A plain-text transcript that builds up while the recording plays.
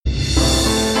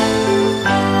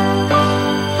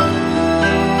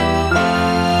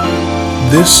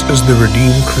This is the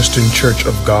Redeemed Christian Church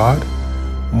of God,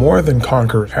 More Than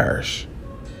Conqueror Parish.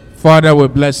 Father, we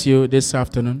bless you this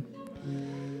afternoon.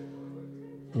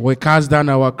 We cast down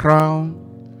our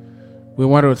crown. We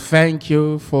want to thank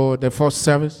you for the first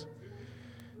service.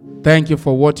 Thank you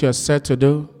for what you're set to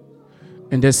do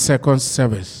in this second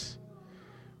service.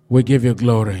 We give you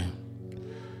glory.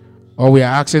 All we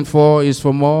are asking for is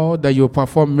for more, that you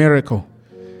perform miracle.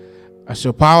 As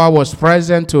your power was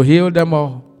present to heal them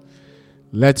all,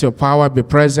 let your power be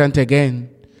present again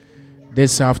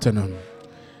this afternoon.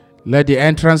 Let the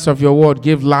entrance of your word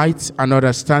give light and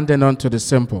understanding unto the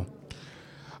simple.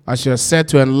 As you are set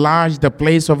to enlarge the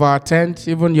place of our tent,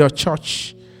 even your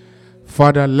church,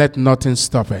 Father, let nothing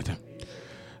stop it.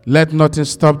 Let nothing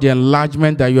stop the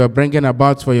enlargement that you are bringing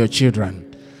about for your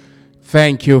children.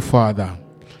 Thank you, Father.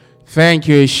 Thank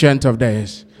you, Ancient of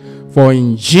Days. For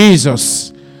in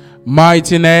Jesus'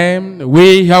 mighty name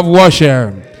we have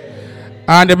worshiped.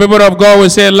 And the people of God will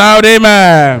say loud,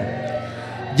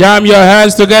 amen. Jam your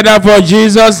hands together for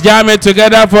Jesus. Jam it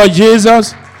together for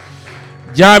Jesus.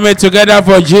 Jam it together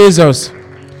for Jesus.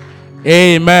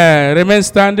 Amen. Remain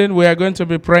standing. We are going to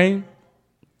be praying.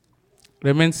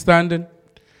 Remain standing.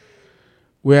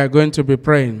 We are going to be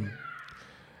praying.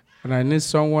 And I need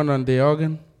someone on the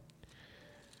organ.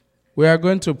 We are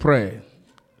going to pray.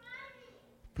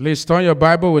 Please turn your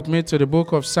Bible with me to the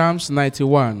book of Psalms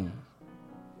 91.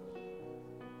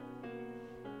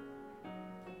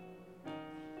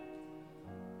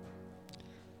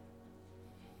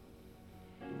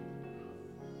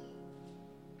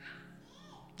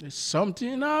 There's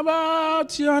something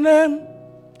about your name.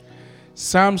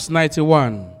 Psalms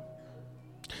 91.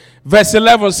 Verse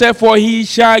 11 says, for he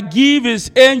shall give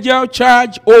his angel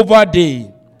charge over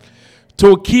thee,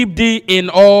 to keep thee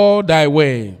in all thy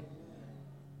way.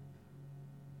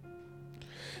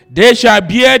 They shall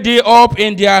bear thee up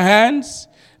in their hands,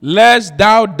 lest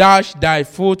thou dash thy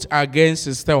foot against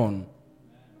a stone.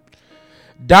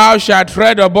 Thou shalt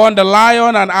tread upon the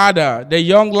lion and adder, the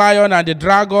young lion and the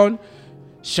dragon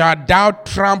shalt thou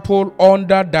trample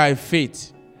under thy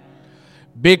feet.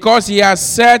 Because he has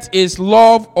set his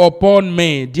love upon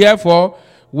me, therefore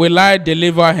will I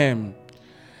deliver him.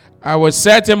 I will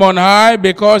set him on high,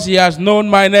 because he has known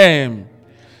my name.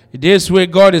 This way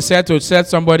God is set to set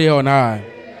somebody on high.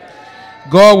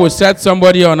 God will set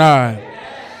somebody on high.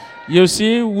 You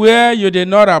see, where you did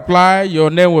not apply, your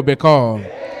name will be called.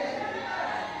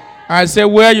 I say,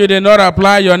 where you did not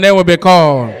apply, your name will be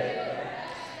called.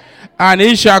 And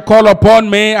he shall call upon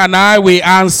me, and I will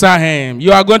answer him.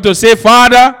 You are going to say,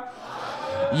 Father.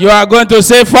 You are going to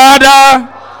say,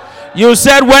 Father. You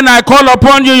said, when I call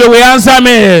upon you, you will answer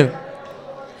me.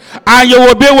 And you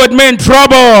will be with me in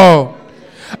trouble.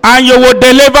 And you will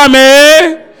deliver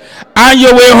me. And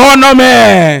you will honor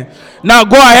me. Now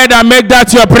go ahead and make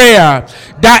that your prayer.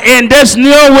 That in this new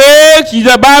week,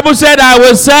 the Bible said, I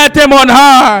will set him on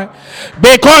high,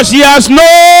 because he has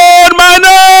known my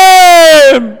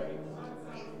name.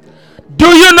 Do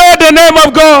you know the name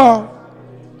of God?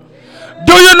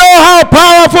 Do you know how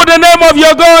powerful the name of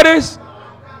your God is?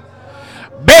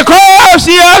 Because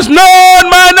he has known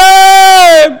my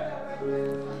name.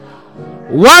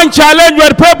 One challenge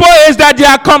with people is that they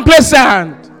are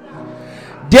complacent.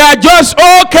 They are just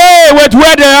okay with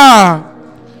where they are.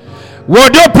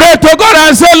 Would you pray to God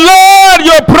and say, Lord,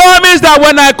 you promise that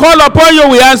when I call upon you,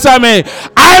 will answer me.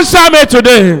 Answer me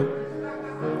today.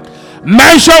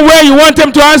 Mention where you want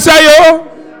him to answer you.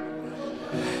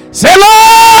 Say,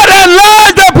 Lord,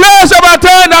 enlarge the place of our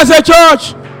tent as a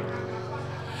church.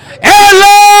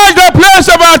 Enlarge the place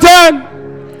of our tent.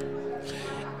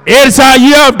 It's a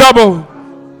year of double.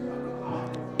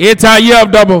 It's a year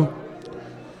of double.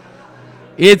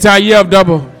 It's a year of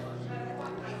double.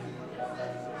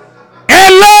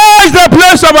 Enlarge the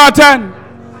place of our tent.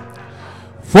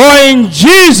 For in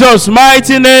Jesus'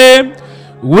 mighty name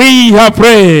we have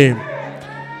prayed.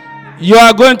 You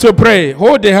are going to pray.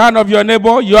 Hold the hand of your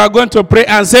neighbor. You are going to pray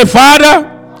and say, Father.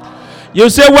 You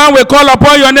say, when we call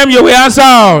upon your name, you will answer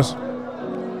us.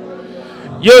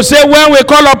 You say, when we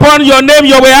call upon your name,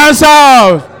 you will answer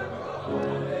us.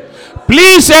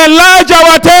 Please enlarge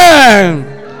our tent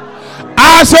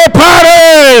as a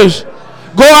parish.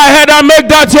 Go ahead and make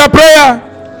that your prayer.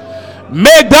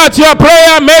 Make that your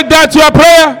prayer. Make that your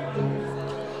prayer.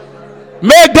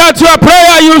 Make that your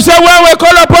prayer. You say, when we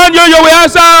call upon you, you will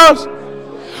answer us.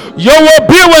 You will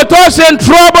be with us in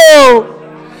trouble.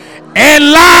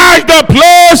 Enlarge the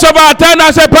place of our tent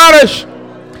as a parish.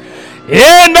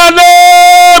 In the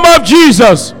name of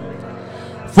Jesus.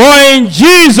 For in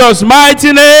Jesus'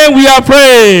 mighty name we are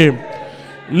praying.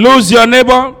 Lose your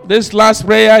neighbor. This last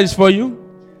prayer is for you.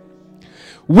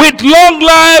 With long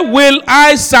life will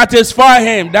I satisfy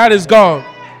him. That is God.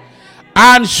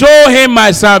 And show him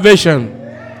my salvation.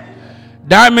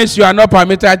 That means you are not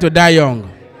permitted to die young.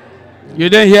 You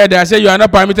didn't hear that? I said you are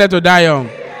not permitted to die young.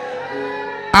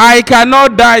 I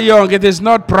cannot die young. It is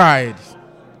not pride.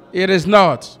 It is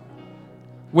not.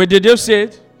 Did you say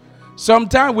it?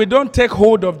 Sometimes we don't take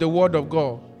hold of the word of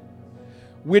God.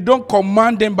 We don't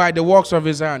command him by the works of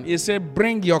his hand. He said,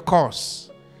 bring your cause.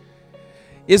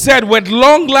 He said, with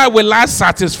long life will I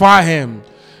satisfy him.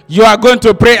 You are going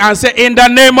to pray and say, in the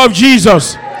name of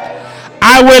Jesus,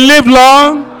 I will live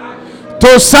long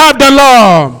to serve the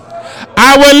Lord.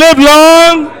 I will live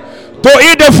long to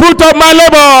eat the fruit of my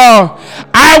labor.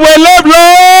 I will live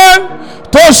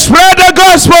long to spread the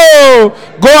gospel.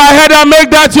 Go ahead and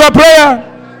make that your prayer.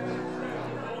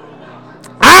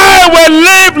 I will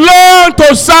live long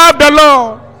to serve the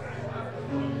Lord.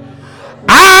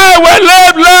 I will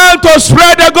live long to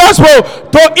spread the gospel,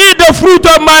 to eat the fruit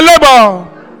of my labor.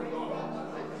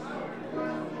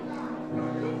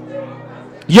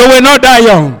 You will not die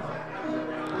young.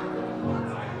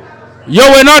 You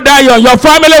will not die young. Your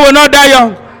family will not die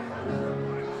young.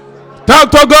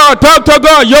 Talk to God. Talk to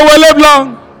God. You will live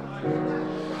long.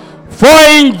 For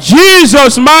in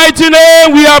Jesus' mighty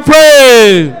name we are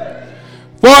praying.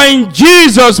 For in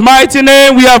Jesus' mighty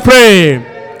name we are praying.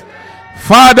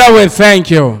 Father, we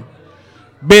thank you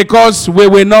because we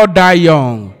will not die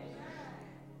young.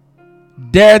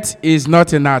 Death is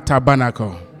not in our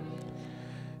tabernacle.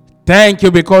 Thank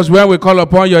you because when we call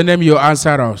upon your name, you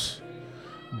answer us.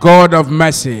 God of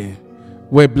mercy,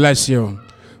 we bless you.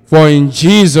 For in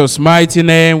Jesus' mighty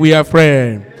name we are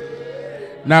praying.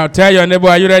 Now tell your neighbor,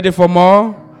 are you ready for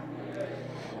more?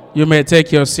 You may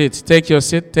take your seat. Take your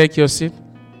seat. Take your seat.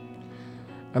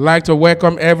 I'd like to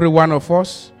welcome every one of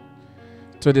us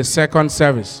to the second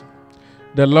service.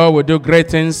 The Lord will do great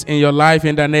things in your life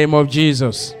in the name of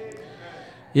Jesus.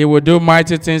 He will do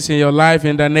mighty things in your life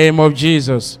in the name of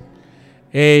Jesus.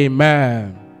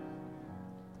 Amen.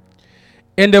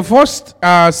 In the first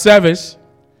service,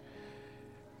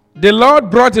 the Lord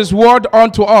brought his word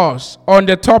unto us on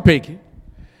the topic,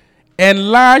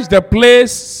 enlarge the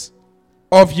place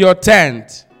of your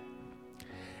tent.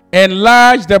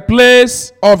 Enlarge the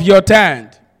place of your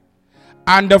tent.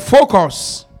 And the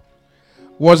focus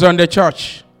was on the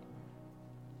church.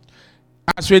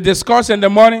 As we discussed in the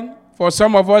morning, for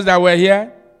some of us that were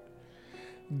here,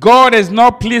 God is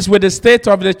not pleased with the state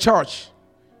of the church.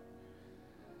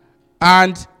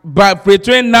 But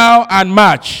between now and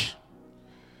March,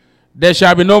 there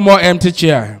shall be no more empty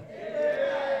chair.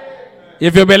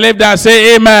 If you believe that,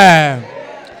 say amen.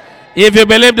 If you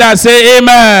believe that, say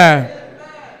amen.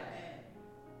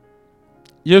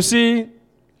 You see,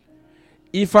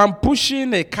 if I'm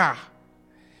pushing a car,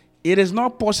 it is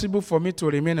not possible for me to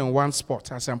remain in one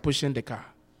spot as I'm pushing the car.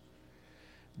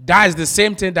 That is the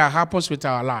same thing that happens with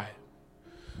our life.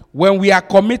 When we are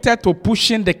committed to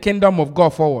pushing the kingdom of God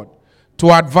forward,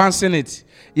 to advancing it,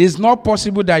 it's not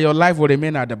possible that your life will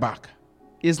remain at the back.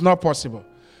 It's not possible.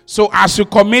 So as you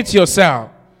commit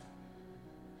yourself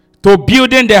to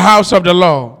building the house of the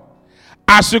Lord,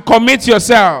 as you commit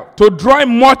yourself to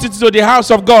drawing multitudes to the house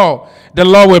of God, the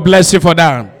Lord will bless you for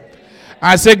that.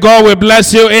 I say God will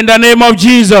bless you in the name of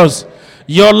Jesus.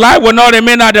 Your life will not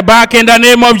remain at the back in the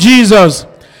name of Jesus.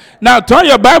 Now turn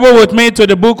your Bible with me to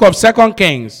the book of 2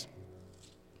 Kings.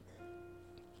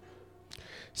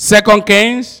 2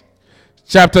 Kings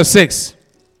chapter 6.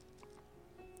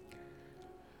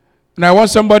 And I want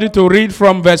somebody to read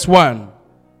from verse 1.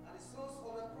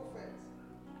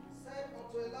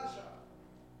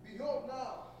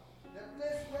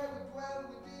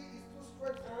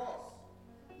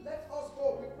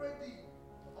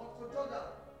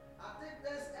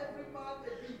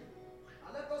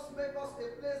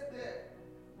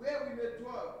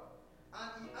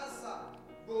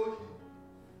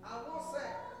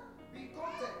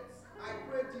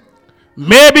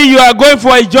 Maybe you are going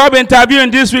for a job interview in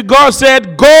this week. God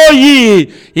said, go ye.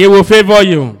 He will favor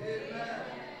you.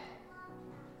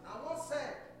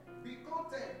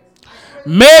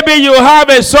 Maybe you have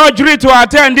a surgery to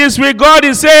attend this week. God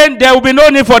is saying there will be no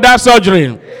need for that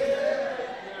surgery.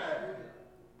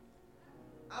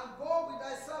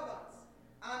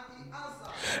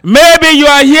 Maybe you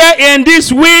are here in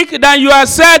this week that you are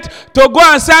set to go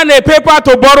and sign a paper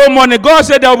to borrow money. God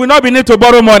said there will not be need to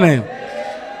borrow money.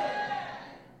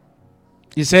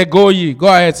 He said, go ye. Go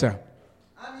ahead, sir.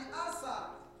 And he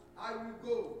answered, I will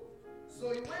go. So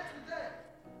he went to them.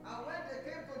 And when they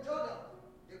came to Jordan,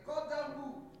 they cut down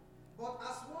wood. But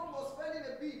as one was felling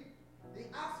a beam,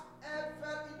 the axe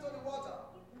fell into the water.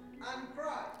 And he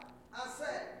cried and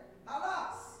said,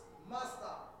 Alas,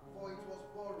 master,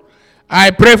 I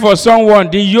pray for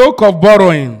someone. The yoke of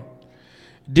borrowing,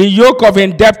 the yoke of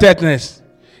indebtedness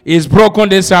is broken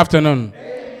this afternoon.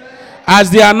 Amen. As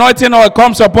the anointing oil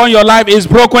comes upon your life, is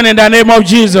broken in the name of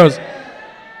Jesus.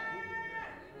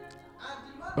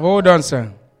 Hold on,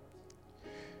 sir.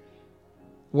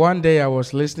 One day I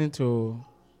was listening to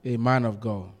a man of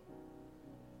God.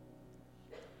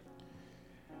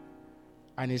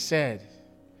 And he said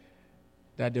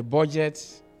that the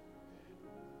budget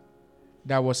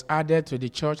that was added to the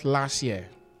church last year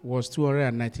was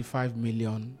 295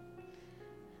 million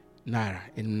naira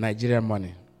in Nigerian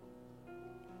money.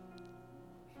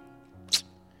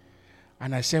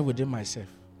 And I said within myself,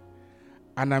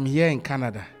 and I'm here in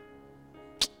Canada.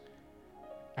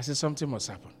 I said something must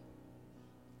happen.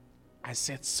 I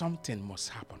said something must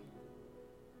happen.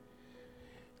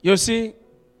 You see,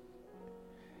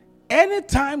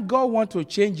 anytime God wants to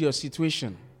change your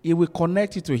situation, He will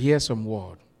connect you to hear some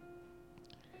word.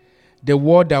 The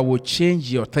word that will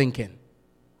change your thinking.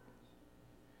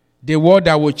 The word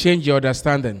that will change your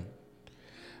understanding.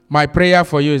 My prayer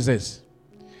for you is this.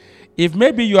 If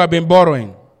maybe you have been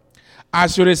borrowing,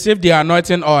 as you receive the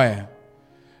anointing oil,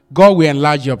 God will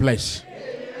enlarge your place.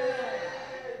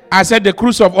 I said the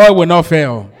cruise of oil will not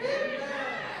fail.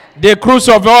 The cruise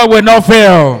of oil will not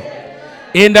fail.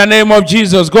 In the name of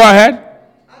Jesus. Go ahead. And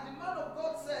the man of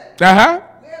God said, where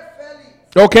fell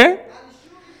it? Okay. And he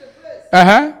shook it the place. And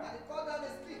he called down a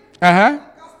stick. And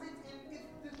cast it in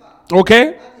its deeper. Okay.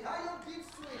 And the iron did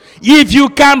swing. If you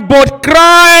can but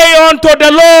cry unto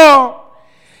the Lord,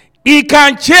 He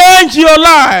can change your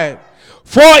life.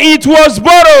 For it was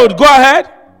borrowed. Go ahead.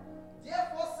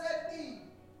 Therefore said he,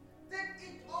 take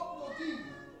it up, Lodi. And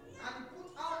he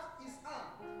put out his hand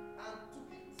and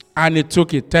took it. And he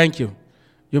took it. Thank you.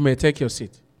 You may take your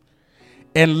seat.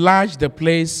 Enlarge the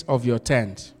place of your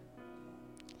tent.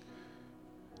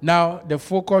 Now, the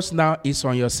focus now is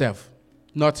on yourself,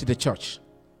 not the church.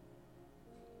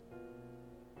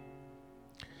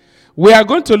 We are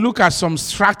going to look at some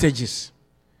strategies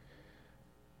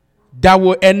that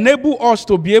will enable us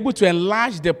to be able to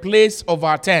enlarge the place of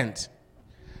our tent.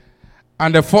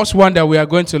 And the first one that we are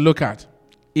going to look at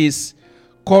is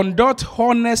conduct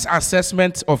honest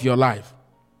assessment of your life.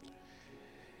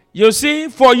 You see,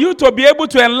 for you to be able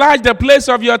to enlarge the place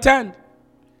of your tent,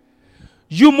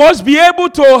 you must be able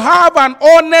to have an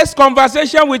honest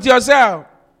conversation with yourself.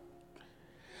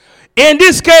 In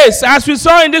this case, as we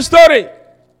saw in this story,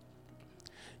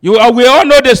 we all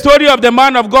know the story of the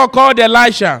man of God called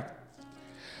Elisha.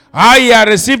 How he had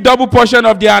received double portion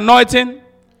of the anointing,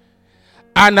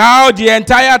 and how the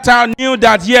entire town knew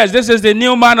that, yes, this is the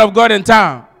new man of God in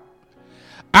town.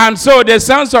 And so the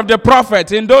sons of the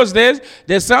prophet, in those days,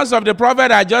 the sons of the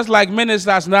prophet are just like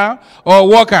ministers now, or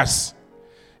workers.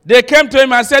 They came to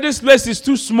him and said, this place is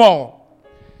too small.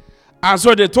 And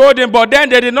so they told him, but then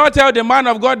they did not tell the man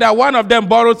of God that one of them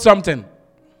borrowed something.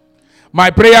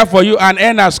 My prayer for you, an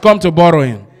end has come to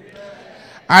borrowing.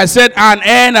 I said, an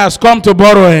end has come to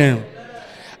borrowing.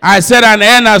 I said, an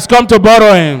end has come to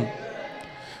borrowing.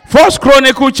 First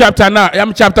Chronicle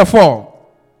chapter 4.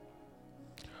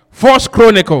 First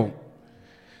Chronicle,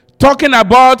 talking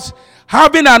about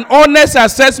having an honest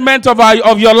assessment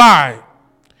of your life.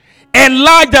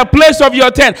 Enlarge the place of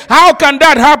your tent. How can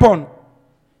that happen?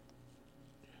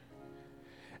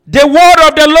 The word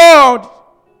of the Lord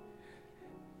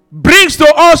brings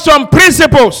to us some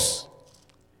principles.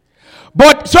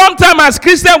 But sometimes as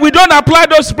Christians, we don't apply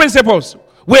those principles.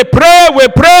 We pray,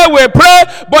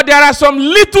 but there are some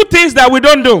little things that we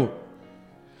don't do.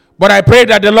 But I pray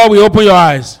that the Lord will open your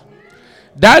eyes.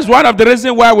 That's one of the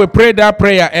reasons why we prayed that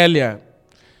prayer earlier.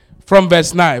 From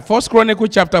verse 9. First Chronicle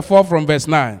chapter 4 from verse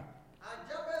 9.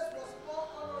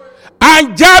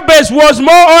 And Jabez was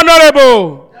more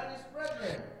honorable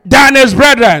than his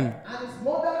brethren. And his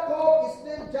mother called his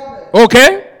name Jabez.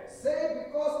 Okay. Saying,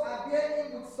 because I bear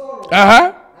him with sorrow.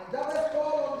 Uh-huh. And Jabez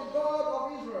called on the God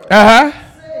of Israel. Uh-huh.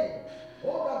 Saying,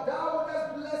 oh, that thou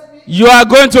wouldest bless me. You are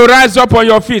going to rise up on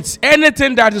your feet.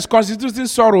 Anything that is constituting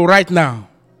sorrow right now,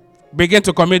 begin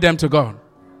to commit them to God.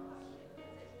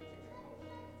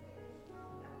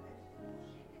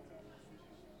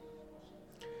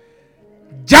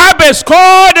 Jabez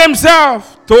called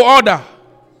himself to order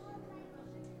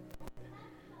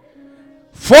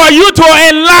for you to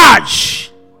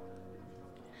enlarge,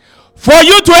 for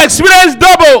you to experience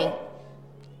double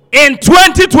in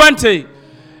 2020.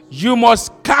 You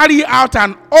must carry out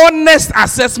an honest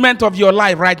assessment of your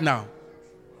life right now.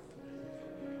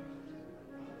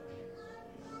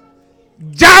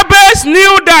 Jabez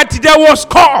knew that there was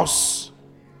curse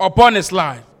upon his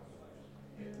life.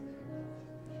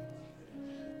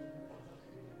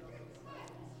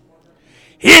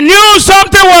 He knew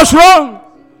something was wrong.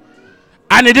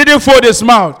 And he didn't fold his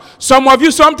mouth. Some of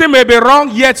you, something may be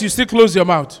wrong, yet you still close your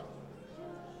mouth.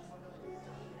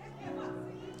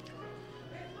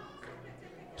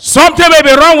 Something may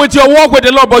be wrong with your walk with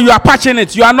the Lord, but you are patching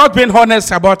it. You are not being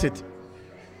honest about it.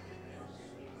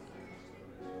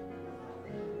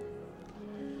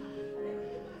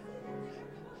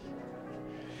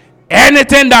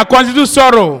 Anything that constitutes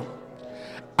sorrow,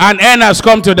 an end has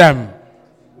come to them.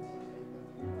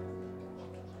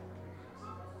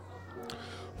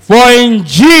 For in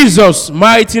Jesus'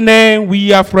 mighty name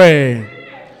we are praying.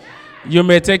 You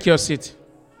may take your seat.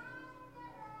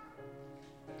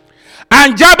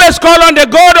 And Jabez called on the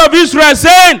God of Israel,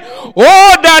 saying,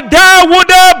 oh, that thou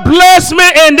wouldest bless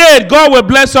me indeed. God will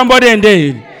bless somebody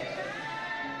indeed.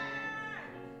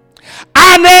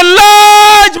 And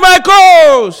enlarge my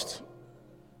coast.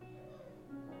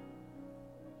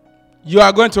 You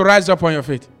are going to rise up on your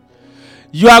feet.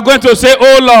 You are going to say,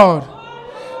 oh Lord,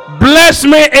 bless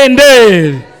me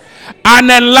indeed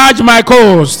and enlarge my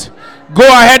coast. Go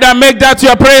ahead and make that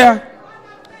your prayer.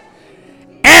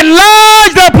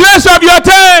 Enlarge the place of your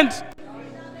tent.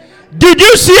 Did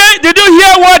you see it? Did you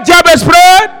hear what Jabez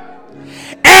prayed?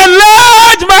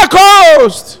 Enlarge my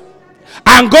coast.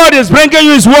 And God is bringing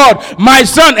you his word. My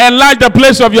son, enlarge the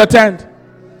place of your tent.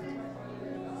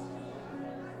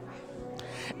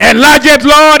 Enlarge it,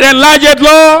 Lord. Enlarge it,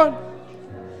 Lord.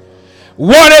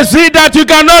 What is it that you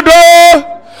cannot do?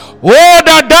 Oh,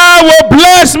 that thou will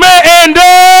bless me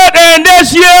indeed in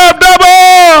this year of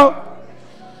double.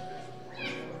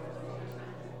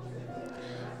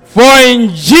 For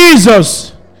in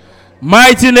Jesus'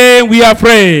 mighty name we are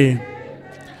praying.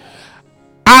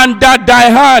 And that thy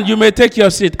hand, you may take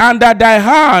your seat, and that thy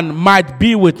hand might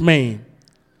be with me.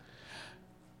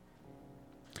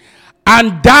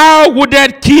 And thou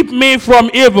wouldest keep me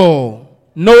from evil.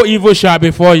 No evil shall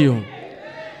befall you.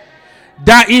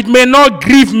 That it may not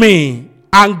grieve me.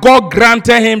 And God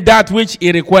granted him that which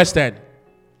he requested.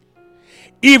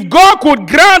 If God could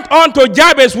grant unto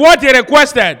Jabez what he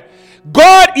requested,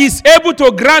 God is able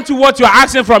to grant you what you are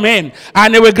asking from him,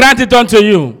 and he will grant it unto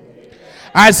you.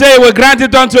 I say he will grant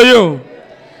it unto you.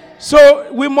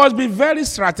 So we must be very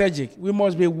strategic. We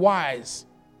must be wise.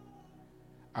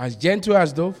 As gentle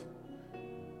as dove,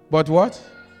 but what?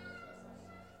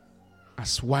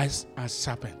 As wise as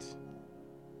serpent.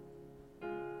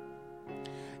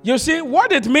 You see,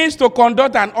 what it means to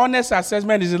conduct an honest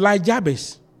assessment is like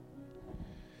Jabez.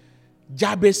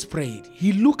 Jabez prayed.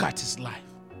 He looked at his life.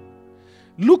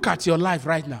 Look at your life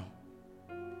right now.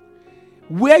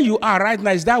 Where you are right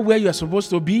now, is that where you are supposed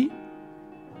to be?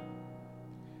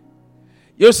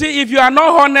 You see, if you are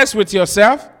not honest with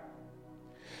yourself,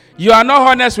 you are not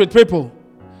honest with people,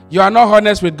 you are not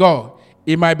honest with God,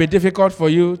 it might be difficult for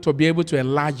you to be able to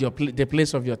enlarge the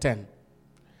place of your tent.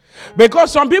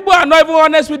 Because some people are not even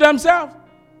honest with themselves.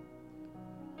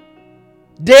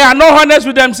 They are not honest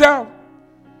with themselves.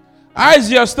 How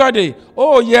is your study?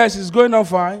 Oh, yes, it's going on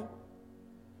fine.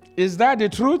 Is that the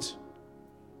truth?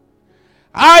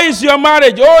 How is your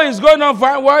marriage? Oh, it's going on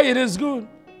fine. Well, it is good.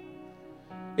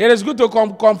 It is good to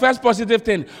confess positive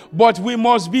things. But we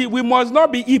must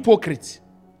not be hypocrites.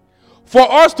 For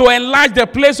us to enlarge the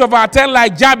place of our tent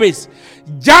like Jabez.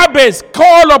 Jabez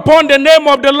called upon the name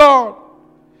of the Lord.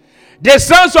 The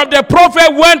sons of the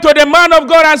prophet went to the man of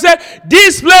God and said,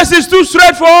 this place is too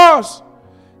straight for us.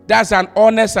 That's an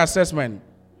honest assessment.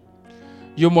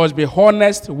 You must be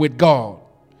honest with God.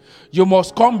 You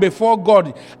must come before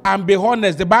God and be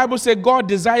honest. The Bible says God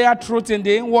desired truth in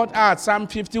the inward heart. Psalm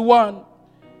 51.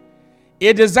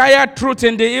 He desired truth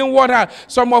in the inward heart.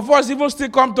 Some of us even still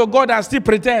come to God and still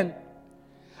pretend.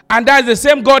 And that's the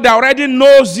same God that already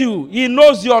knows you. He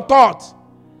knows your thoughts.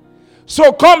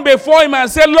 So come before him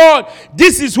and say, Lord,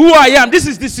 this is who I am. This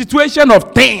is the situation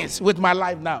of things with my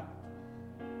life now.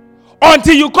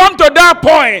 Until you come to that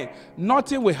point,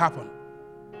 nothing will happen.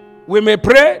 We may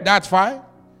pray, that's fine.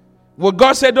 Will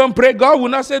God say don't pray? God will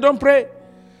not say don't pray.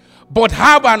 But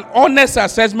have an honest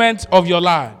assessment of your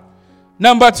life.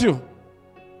 Number 2.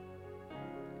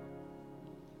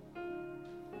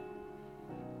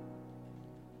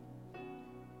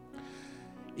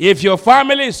 If your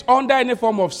family is under any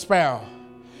form of spell,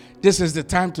 this is the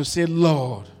time to say,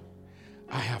 Lord,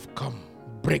 I have come.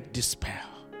 Break this spell.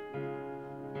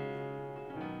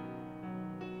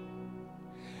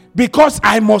 Because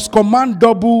I must command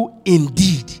double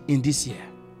indeed in this year.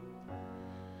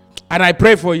 And I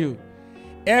pray for you.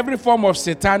 Every form of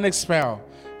satanic spell,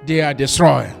 they are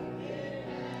destroyed.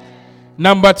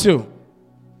 Number 2.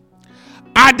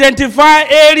 Identify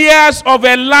areas of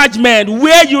enlargement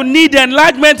where you need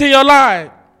enlargement in your life.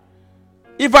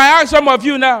 If I ask some of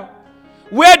you now,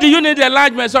 where do you need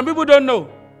enlargement? Some people don't know.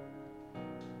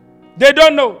 They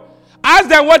don't know. Ask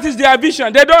them what is their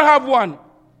vision. They don't have one.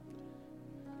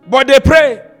 But they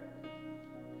pray.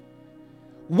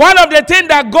 One of the things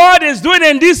that God is doing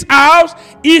in this house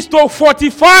is to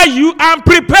fortify you and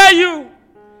prepare you.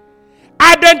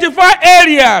 Identify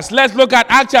areas. Let's look at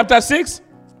Acts chapter 6.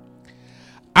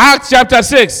 Acts chapter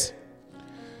 6.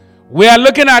 We are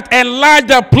looking at enlarge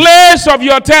the place of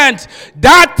your tent.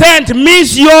 That tent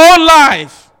means your own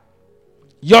life.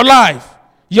 Your life,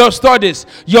 your studies,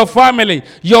 your family,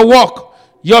 your work,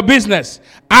 your business.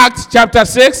 Acts chapter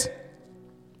 6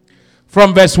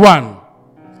 from verse 1.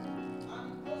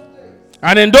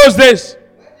 And in those days,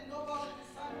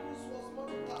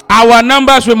 our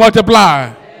numbers will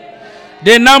multiply.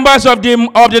 The numbers of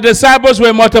the disciples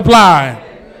will multiply.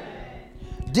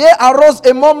 There arose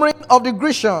a murmuring of the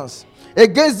Grecians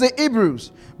against the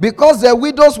Hebrews, because their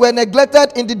widows were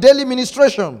neglected in the daily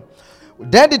ministration.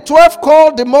 Then the 12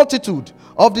 called the multitude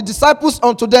of the disciples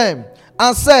unto them,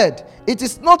 and said, It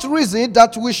is not reason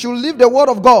that we should leave the word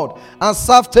of God and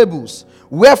serve tables.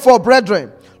 Wherefore,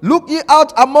 brethren, look ye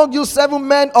out among you 7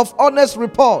 men of honest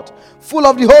report, full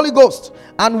of the Holy Ghost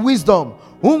and wisdom,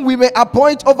 whom we may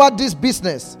appoint over this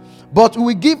business. But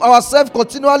we give ourselves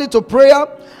continually to prayer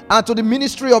and to the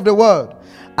ministry of the word.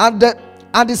 And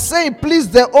the saying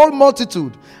pleased the whole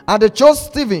multitude. And they chose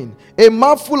Stephen, a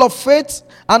man full of faith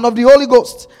and of the Holy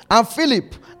Ghost, and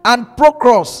Philip and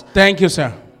Prochorus. Thank you,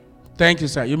 sir. Thank you,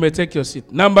 sir. You may take your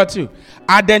seat. Number 2,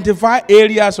 identify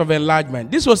areas of enlargement.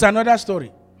 This was another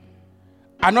story.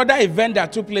 Another event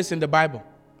that took place in the Bible.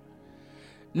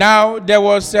 Now, there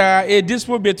was a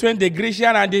dispute between the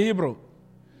Grecian and the Hebrew.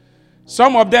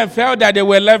 Some of them felt that they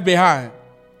were left behind.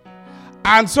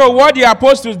 And so what the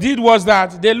apostles did was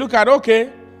that they look at,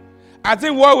 okay, I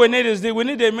think what we need is we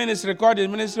need a ministry called the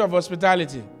Ministry of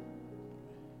Hospitality.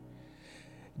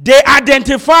 They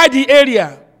identified the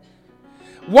area.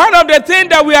 One of the things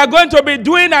that we are going to be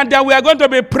doing and that we are going to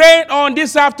be praying on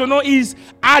this afternoon is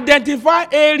identify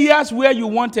areas where you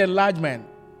want enlargement.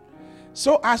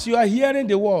 So as you are hearing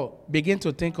the word, begin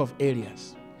to think of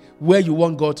areas where you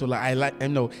want God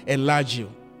to enlarge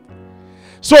you.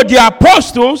 So the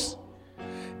apostles,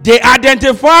 they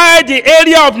identified the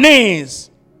area of needs.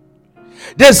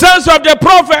 The sons of the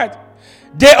prophet,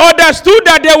 they understood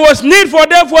that there was need for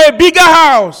them for a bigger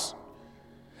house.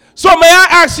 So may I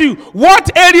ask you,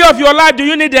 what area of your life do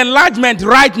you need enlargement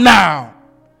right now?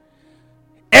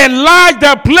 Enlarge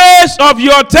the place of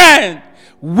your tent.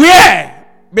 Where?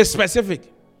 Be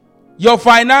specific. Your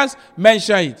finance,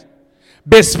 mention it.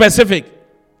 Be specific.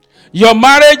 Your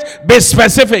marriage, be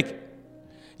specific.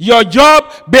 Your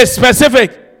job, be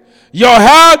specific. Your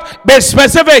health, be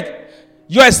specific.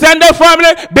 Your extended family,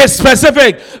 be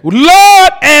specific.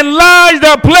 Lord, enlarge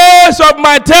the place of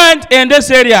my tent in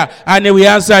this area. And he will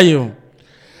answer you.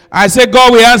 I say,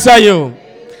 God will answer you.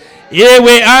 He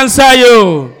will answer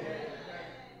you.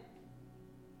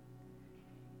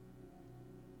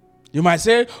 You might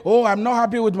say, oh, I'm not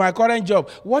happy with my current job.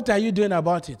 What are you doing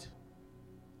about it?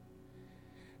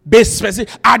 Be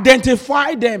specific.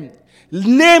 Identify them.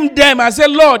 Name them and say,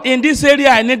 Lord, in this area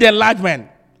I need enlargement.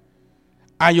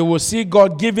 And you will see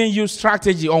God giving you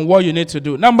strategy on what you need to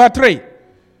do. Number 3.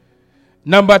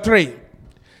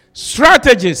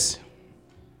 Strategies,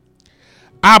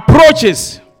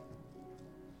 approaches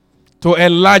to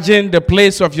enlarging the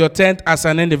place of your tent as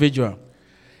an individual.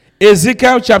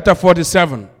 Ezekiel chapter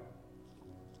 47.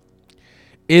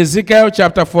 Ezekiel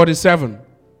chapter 47.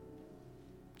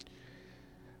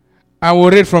 I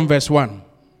will read from verse 1.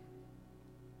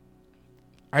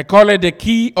 I call it the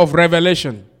key of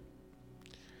revelation.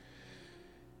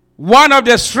 One of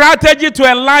the strategies to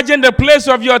enlarging the place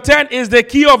of your tent is the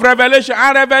key of revelation.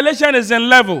 And revelation is in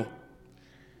level.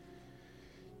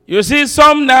 You see,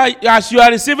 some now, as you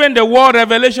are receiving the word,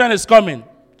 revelation is coming.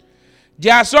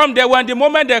 There are some that when the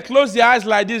moment they close their eyes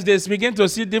like this, they begin to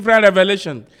see different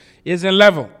revelation. It's in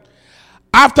level.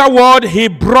 Afterward, he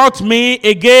brought me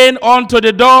again unto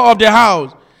the door of the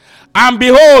house. And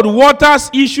behold, waters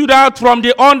issued out from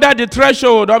the under the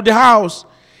threshold of the house,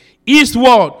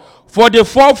 eastward. For the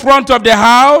forefront of the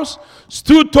house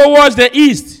stood towards the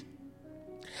east.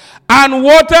 And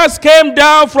waters came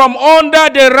down from under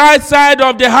the right side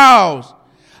of the house,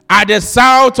 at the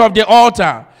south of the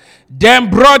altar. Then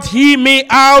brought he me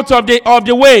out of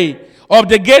the way of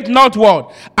the gate northward,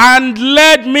 and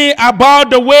led me about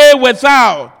the way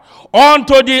without,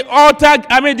 unto the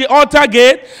altar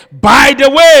gate, by the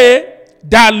way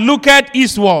that looketh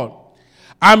eastward.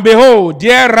 And behold,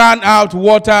 there ran out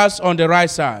waters on the right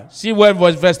side. See what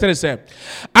verse 3 said.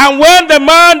 And when the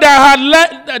man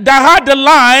that had the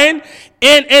line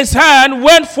in his hand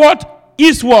went forth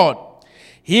eastward,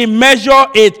 he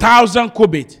measured 1,000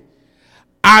 cubits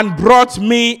and brought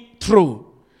me through.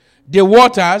 The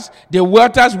waters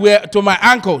were to my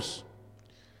ankles.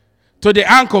 To the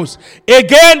ankles.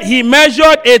 Again, he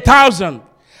measured 1,000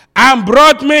 and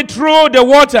brought me through the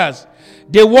waters.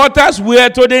 The waters were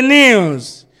to the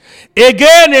knees.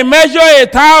 Again, he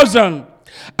measured 1,000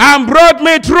 and brought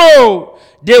me through.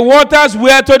 The waters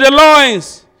were to the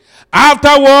loins.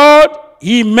 Afterward,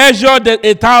 he measured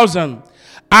 1,000.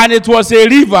 And it was a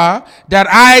river that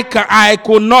I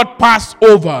could not pass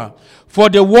over, for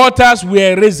the waters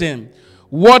were risen.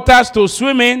 Waters to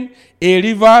swim in, a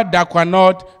river that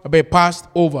cannot be passed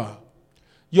over.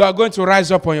 You are going to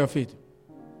rise up on your feet.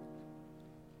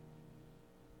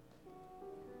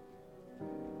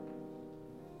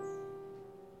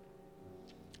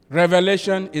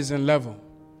 Revelation is in level.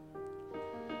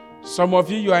 Some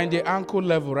of you are in the ankle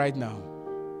level right now.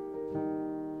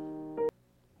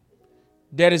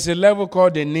 There is a level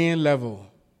called the knee level.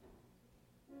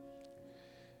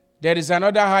 There is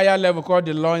another higher level called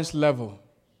the loins level.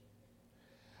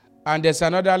 And there's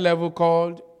another level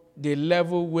called the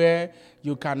level where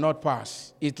you cannot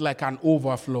pass. It's like an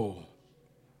overflow.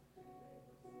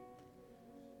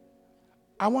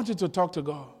 I want you to talk to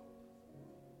God.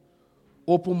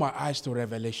 Open my eyes to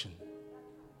revelation.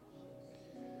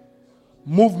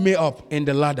 Move me up in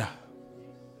the ladder.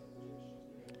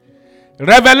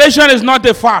 Revelation is not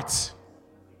a fact.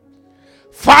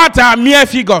 Facts are mere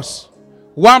figures.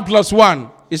 1 +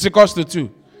 1 is equals to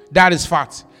 2. That is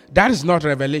fact. That is not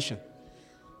revelation.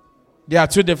 They are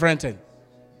two different things.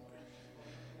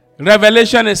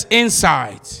 Revelation is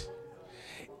insight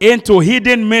into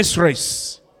hidden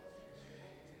mysteries.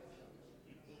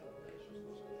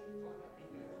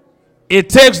 It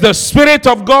takes the Spirit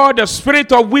of God, the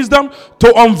Spirit of wisdom,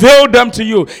 to unveil them to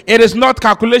you. It is not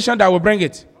calculation that will bring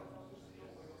it.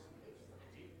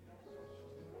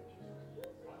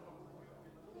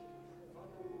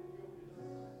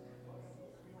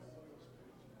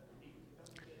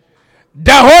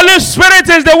 The Holy Spirit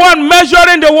is the one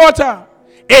measuring the water.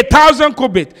 1,000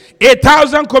 cubits.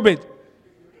 1,000 cubits.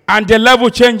 And the level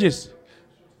changes.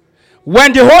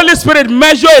 When the Holy Spirit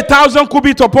measures 1,000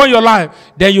 cubits upon your life,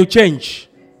 then you change.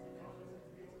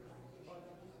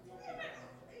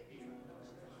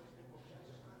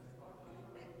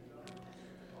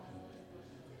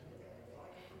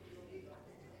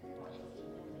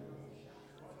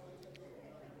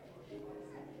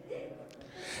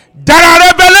 There are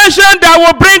revelations that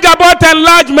will bring about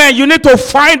enlargement. You need to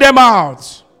find them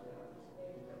out.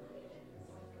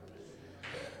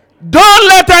 Don't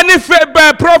let any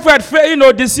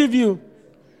prophet deceive you.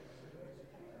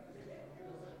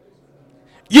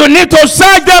 You need to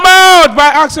search them out by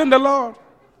asking the Lord.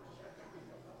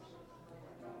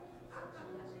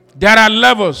 There are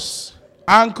levels: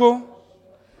 ankle,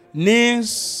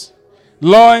 knees,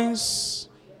 loins,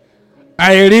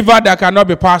 and a river that cannot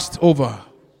be passed over.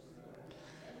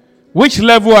 Which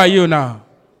level are you now?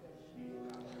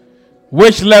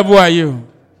 Which level are you?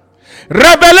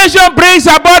 Revelation brings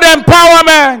about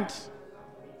empowerment.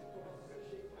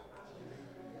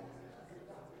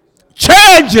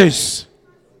 Changes.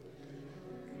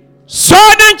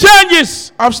 Sudden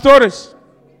changes of stories.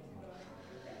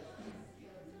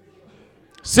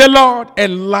 Say, Lord,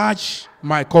 enlarge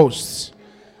my coasts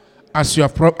as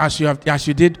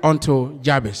you did unto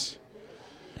Jabez.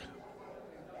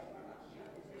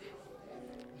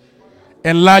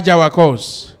 Enlarge our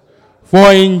coasts.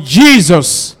 For in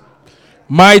Jesus'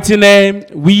 mighty name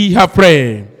we have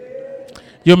prayed.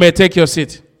 You may take your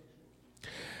seat.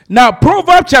 Now,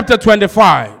 Proverbs chapter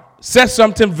 25 says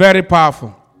something very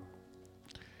powerful.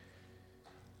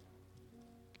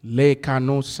 Le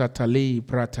kano satali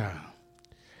brata.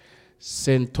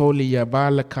 Sentoli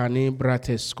yabal kani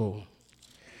bratesko.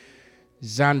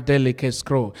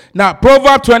 Zandelikeskro. Now,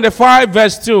 Proverbs 25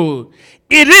 verse 2.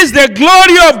 It is the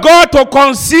glory of God to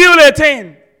conceal a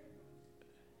thing.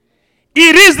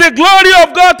 It is the glory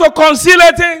of God to conceal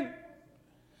a thing.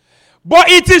 But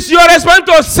it is your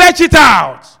responsibility to search it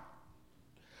out.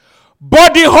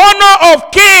 But the honor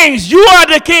of kings, you are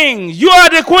the king, you are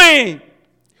the queen,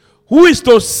 who is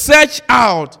to search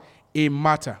out a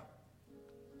matter.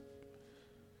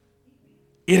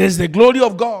 It is the glory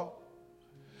of God.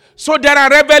 So there are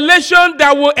revelations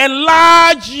that will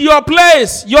enlarge your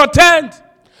place, your tent.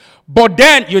 But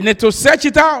then you need to search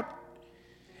it out.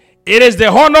 It is the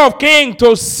honor of king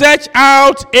to search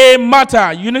out a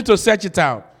matter. You need to search it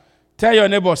out. Tell your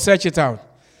neighbor, search it out.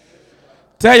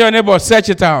 Tell your neighbor, search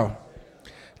it out.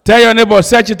 Tell your neighbor,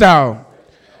 search it out.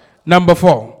 Number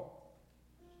 4.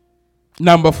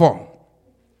 Number 4.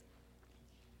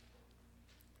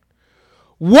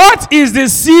 What is the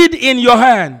seed in your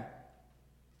hand?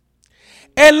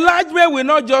 Enlargement will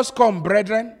not just come,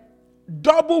 brethren.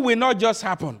 Double will not just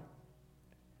happen.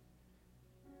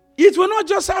 It will not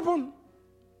just happen.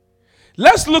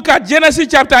 Let's look at Genesis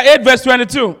chapter 8, verse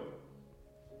 22.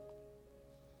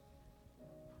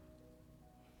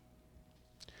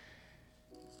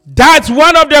 That's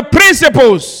one of the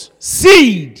principles.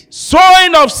 Seed,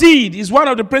 sowing of seed is one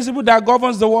of the principles that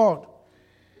governs the world.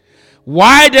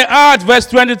 Why the earth, verse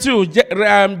 22,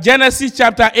 Genesis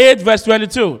chapter 8, verse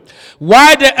 22.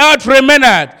 Why the earth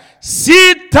remaineth,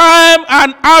 seed time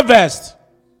and harvest,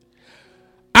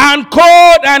 and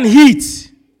cold and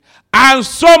heat, and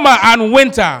summer and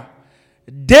winter,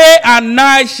 day and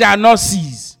night shall not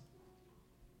cease.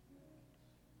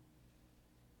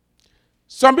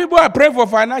 Some people are praying for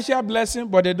financial blessing,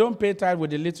 but they don't pay tithe with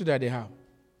the little that they have.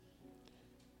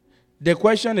 The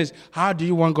question is, how do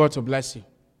you want God to bless you?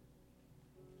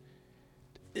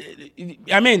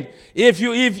 I mean, if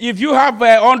you have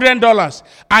 $100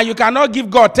 and you cannot give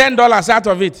God $10 out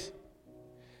of it,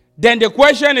 then the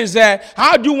question is,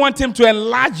 how do you want him to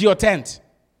enlarge your tent?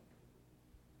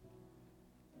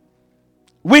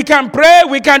 We can pray,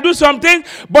 we can do some things,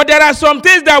 but there are some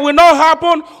things that will not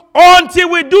happen until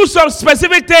we do some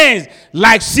specific things,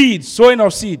 like seed, sowing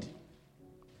of seed.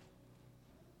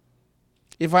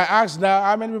 If I ask now,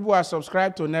 how many people are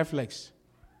subscribed to Netflix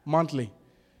monthly?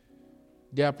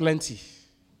 There are plenty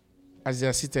as they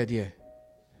are seated here.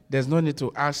 There's no need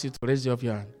to ask you to raise up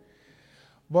your hand.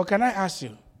 But can I ask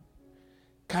you,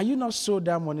 can you not sow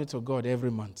that money to God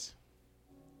every month?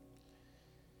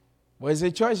 Well, it's a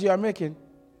choice you are making.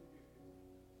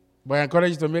 But I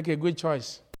encourage you to make a good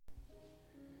choice.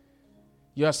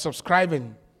 You are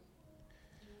subscribing,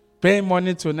 paying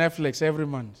money to Netflix every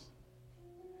month.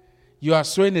 You are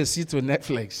sowing a seed to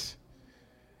Netflix.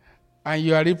 And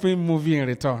you are reaping movie in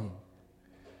return.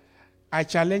 I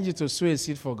challenge you to sow a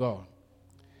seed for God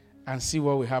and see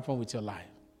what will happen with your life.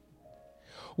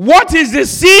 What is the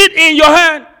seed in your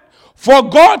hand for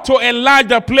God to enlarge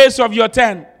the place of your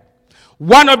tent?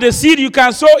 One of the seed you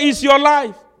can sow is your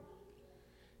life.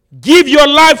 Give your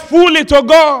life fully to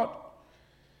God.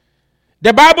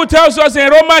 The Bible tells us in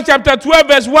Romans chapter 12,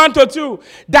 verse 1 to 2,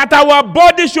 that our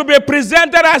body should be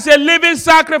presented as a living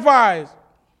sacrifice,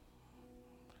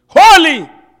 holy,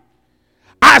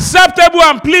 acceptable,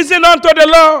 and pleasing unto the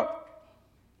Lord.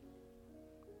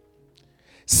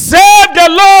 Save the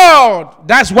Lord.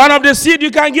 That's one of the seed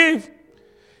you can give.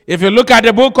 If you look at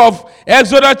the book of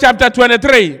Exodus chapter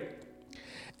 23,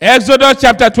 Exodus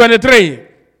chapter 23,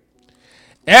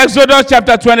 Exodus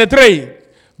chapter 23,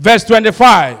 verse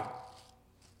 25.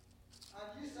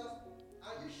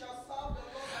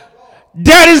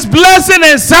 There is blessing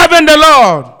in serving the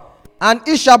Lord. And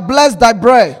he shall bless thy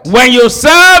bread. When you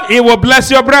serve, he will bless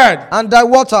your bread. And thy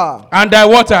water. And thy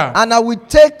water. And I will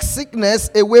take sickness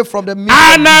away from the midst.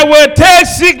 And I will take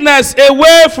sickness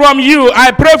away from you.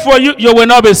 I pray for you, you will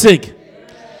not be sick. Amen.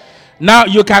 Now,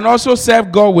 you can also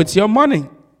serve God with your money.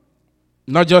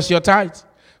 Not just your tithe.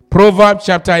 Proverbs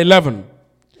chapter 11.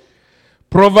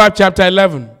 Proverbs chapter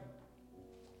 11.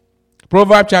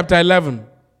 Proverbs chapter 11.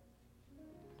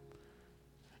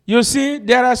 You see,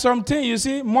 there are some things, you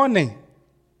see, money.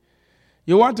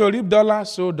 You want to reap dollar,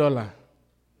 sow dollar.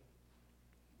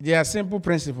 They are simple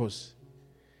principles.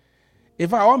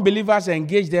 If our unbelievers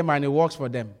engage them and it works for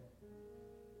them.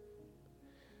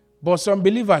 But some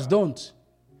believers don't.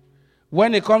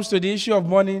 When it comes to the issue of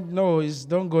money, no,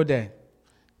 don't go there.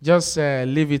 Just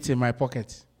leave it in my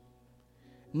pocket.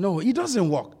 No, it doesn't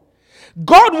work.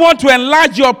 God wants to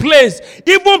enlarge your place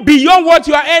even beyond what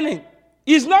you are earning.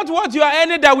 It's not what you are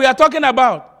earning that we are talking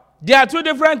about. There are two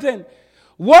different things.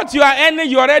 What you are earning,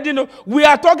 you already know. We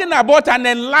are talking about an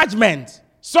enlargement.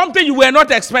 Something you were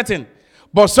not expecting.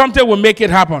 But something will make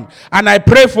it happen. And I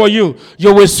pray for you.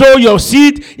 You will sow your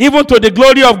seed even to the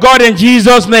glory of God in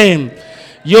Jesus' name.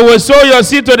 You will sow your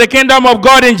seed to the kingdom of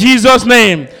God in Jesus'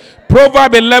 name.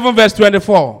 Proverbs 11 verse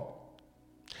 24.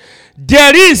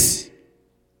 There is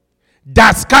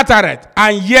that scattereth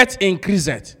and yet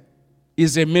increaseth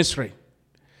is a mystery.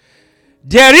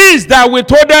 There is that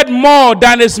withholdeth more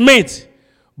than is meat,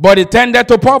 but it tendeth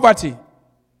to poverty.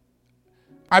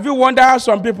 Have you wondered how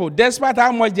some people, despite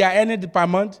how much they are earning per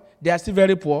month, they are still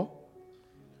very poor?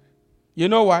 You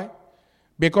know why?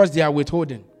 Because they are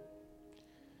withholding.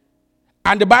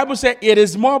 And the Bible says it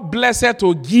is more blessed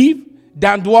to give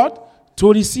than what?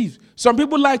 To receive. Some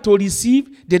people like to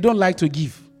receive, they don't like to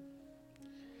give.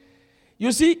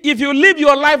 You see, if you live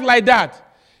your life like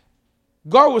that,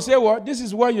 God will say, well, this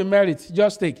is what you merit.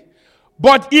 Just take.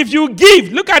 But if you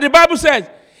give, look at the Bible says,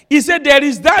 he said there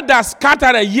is that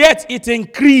scattered, yet it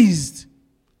increased.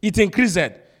 It increased.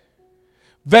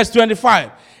 Verse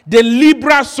 25. The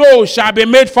liberal soul shall be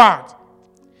made fat.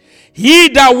 He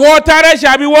that watereth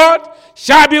shall be what?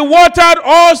 Shall be watered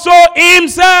also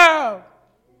himself.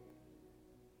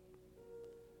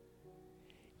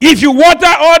 If you water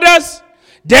others,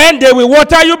 then they will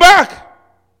water you back.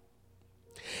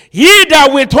 He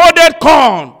that withholdeth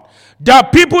corn, the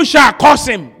people shall curse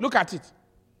him. Look at it.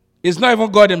 It's not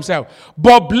even God himself.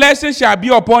 But blessing shall be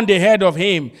upon the head of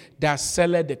him that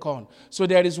selleth the corn. So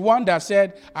there is one that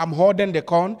said, I'm hoarding the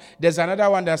corn. There's another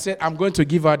one that said, I'm going to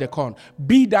give out the corn.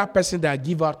 Be that person that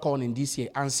give out corn in this year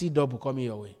and see double coming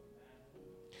your way.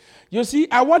 You see,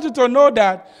 I want you to know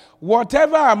that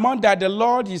whatever amount that the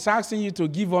Lord is asking you to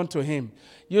give unto him,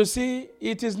 you see,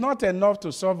 it is not enough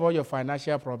to solve all your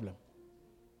financial problem.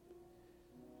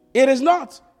 It is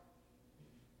not.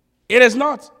 It is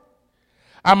not.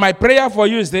 And my prayer for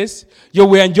you is this: you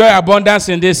will enjoy abundance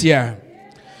in this year.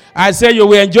 I say you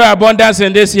will enjoy abundance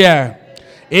in this year.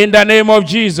 In the name of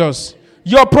Jesus.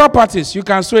 Your properties, you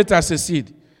can sow it as a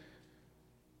seed.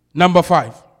 Number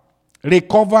 5,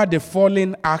 recover the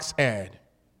fallen axe head.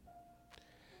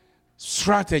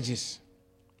 Strategies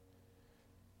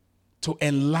to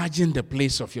enlarging the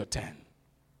place of your tent.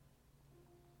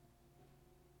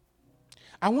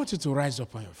 I want you to rise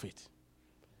up on your feet.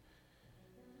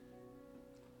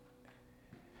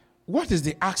 What is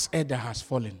the axe head that has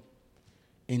fallen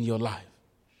in your life?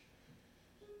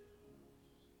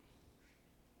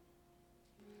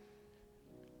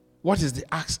 What is the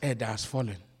axe head that has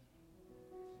fallen?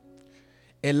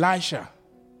 Elisha,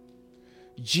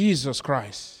 Jesus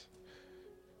Christ,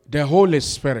 the Holy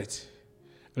Spirit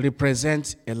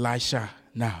represents Elisha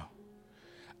now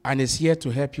and is here to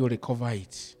help you recover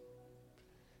it.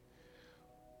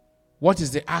 What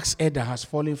is the axe head that has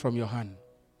fallen from your hand?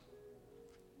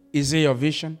 Is it your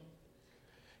vision?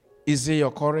 Is it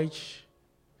your courage?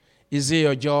 Is it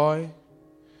your joy?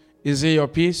 Is it your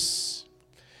peace?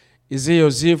 Is it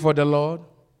your zeal for the Lord?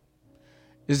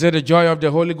 Is it the joy of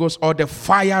the Holy Ghost or the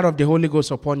fire of the Holy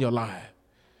Ghost upon your life?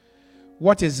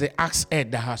 What is the axe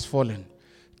head that has fallen?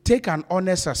 Take an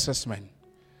honest assessment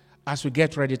as we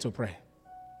get ready to pray.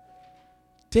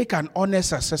 Take an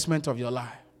honest assessment of your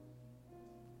life.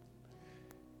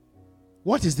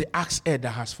 What is the axe head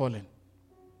that has fallen?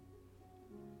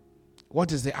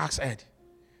 What is the axe head?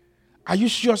 Are you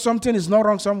sure something is not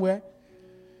wrong somewhere?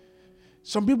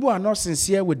 Some people are not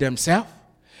sincere with themselves.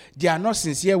 They are not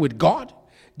sincere with God.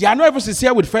 They are not even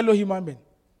sincere with fellow human beings.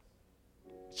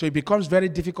 So it becomes very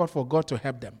difficult for God to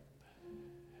help them.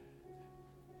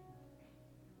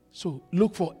 So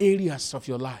look for areas of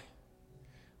your life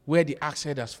where the axe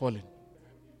head has fallen.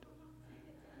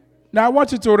 Now I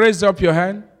want you to raise up your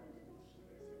hand.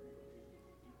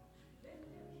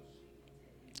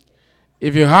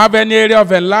 If you have any area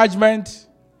of enlargement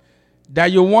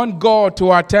that you want God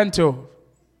to attend to,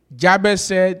 Jabez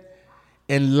said,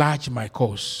 enlarge my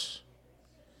cause.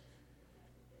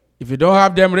 If you don't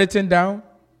have them written down,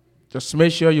 just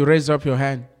make sure you raise up your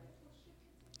hand.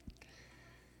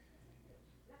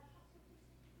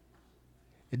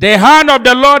 The hand of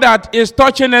the Lord that is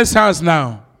touching his hands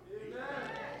now.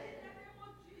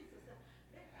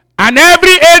 And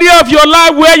every area of your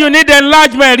life where you need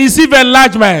enlargement, receive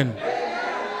enlargement.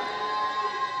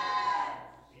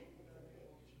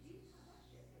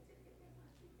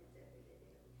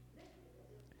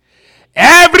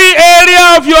 Every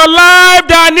area of your life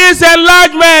that needs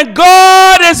enlargement,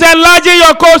 God is enlarging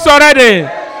your course already.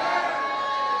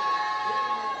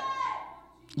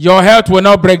 Your health will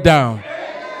not break down.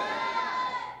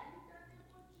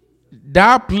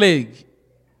 That plague,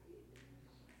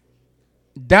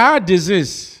 that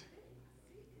disease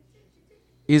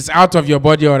is out of your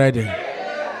body already.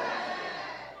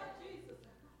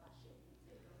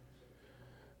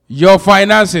 Your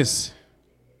finances,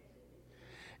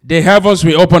 the heavens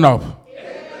will open up.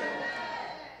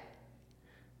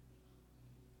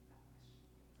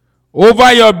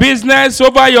 Over your business,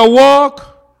 over your work,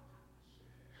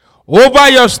 over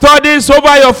your studies,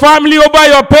 over your family, over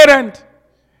your parent.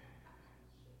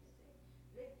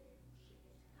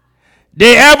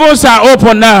 The heavens are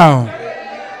open now.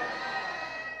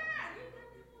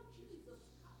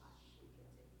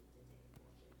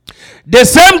 The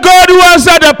same God who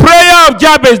answered the prayer of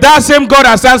Jabez, that same God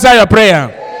has answered your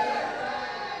prayer.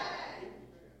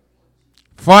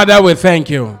 Father, we thank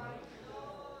you.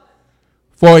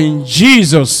 For in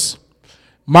Jesus'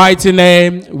 mighty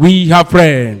name we have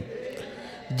prayed.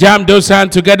 Jam those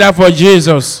hands together for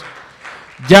Jesus.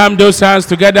 Jam those hands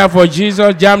together for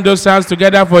Jesus. Jam those hands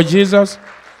together for Jesus.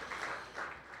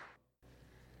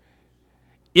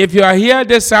 If you are here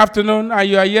this afternoon and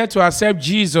you are here to accept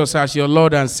Jesus as your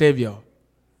Lord and Savior,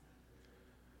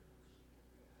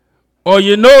 or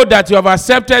you know that you have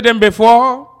accepted Him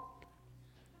before,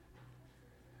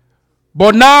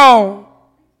 but now,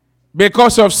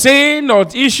 because of sin or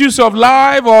issues of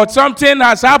life or something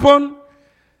has happened,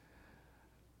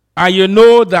 and you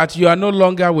know that you are no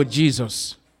longer with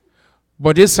Jesus,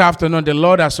 but this afternoon the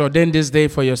Lord has ordained this day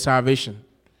for your salvation.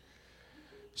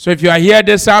 So if you are here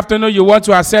this afternoon, you want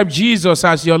to accept Jesus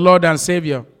as your Lord and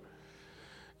Savior,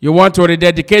 you want to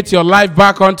rededicate your life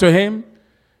back unto Him,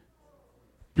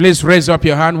 please raise up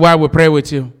your hand while we pray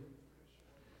with you.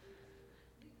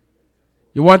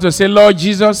 You want to say, Lord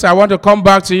Jesus, I want to come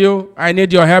back to you. I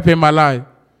need your help in my life.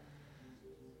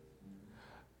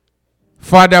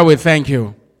 Father, we thank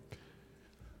you.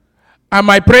 And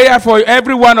my prayer for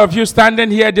every one of you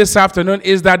standing here this afternoon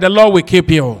is that the Lord will keep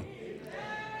you.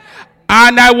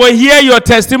 And I will hear your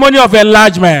testimony of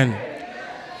enlargement.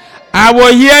 I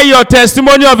will hear your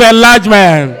testimony of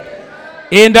enlargement.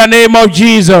 In the name of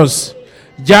Jesus.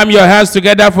 Jam your hands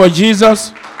together for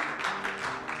Jesus.